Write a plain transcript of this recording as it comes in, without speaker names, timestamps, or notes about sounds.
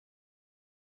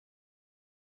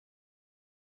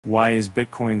Why is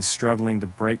Bitcoin struggling to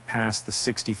break past the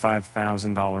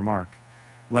 $65,000 mark?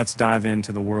 Let's dive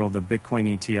into the world of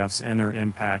Bitcoin ETFs and their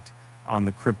impact on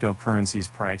the cryptocurrency's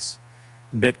price.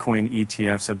 Bitcoin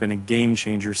ETFs have been a game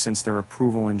changer since their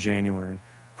approval in January,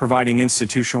 providing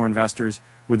institutional investors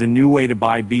with a new way to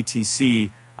buy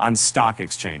BTC on stock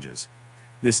exchanges.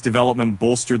 This development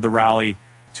bolstered the rally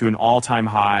to an all-time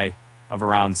high of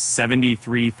around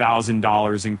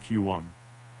 $73,000 in Q1.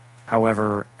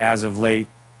 However, as of late,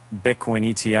 Bitcoin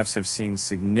ETFs have seen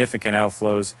significant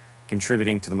outflows,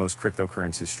 contributing to the most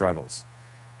cryptocurrency struggles.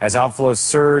 As outflows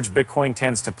surge, Bitcoin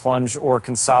tends to plunge or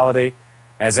consolidate,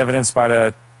 as evidenced by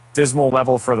the dismal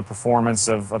level for the performance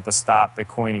of the stock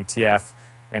Bitcoin ETF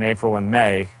in April and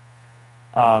May.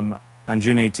 On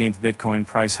June 18th, Bitcoin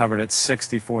price hovered at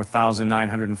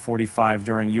 64,945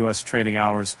 during U.S. trading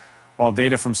hours, while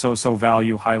data from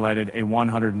SoSoValue highlighted a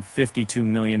 $152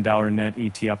 million net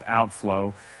ETF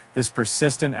outflow. This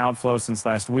persistent outflow since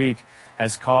last week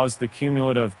has caused the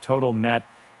cumulative total net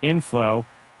inflow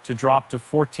to drop to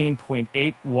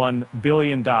 $14.81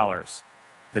 billion.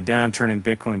 The downturn in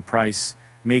Bitcoin price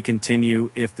may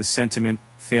continue if the sentiment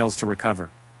fails to recover.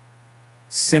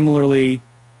 Similarly,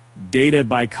 data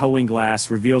by CoinGlass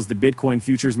reveals the Bitcoin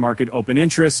futures market open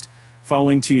interest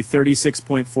falling to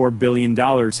 $36.4 billion,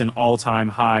 an all-time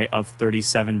high of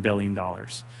 $37 billion.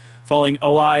 Falling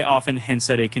OI often hints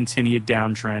at a continued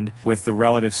downtrend, with the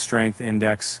relative strength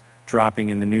index dropping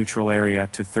in the neutral area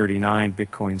to 39.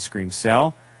 Bitcoin screams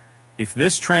sell. If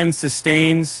this trend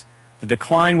sustains, the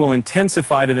decline will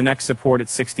intensify to the next support at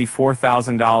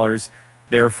 $64,000.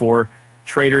 Therefore,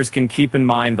 traders can keep in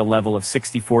mind the level of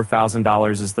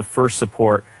 $64,000 as the first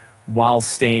support, while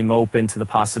staying open to the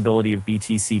possibility of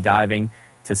BTC diving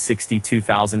to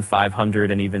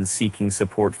 $62,500 and even seeking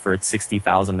support for its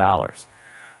 $60,000.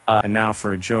 And now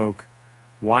for a joke,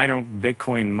 why don't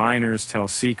Bitcoin miners tell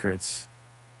secrets?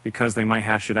 Because they might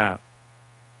hash it out.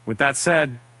 With that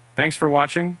said, thanks for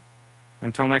watching.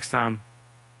 Until next time.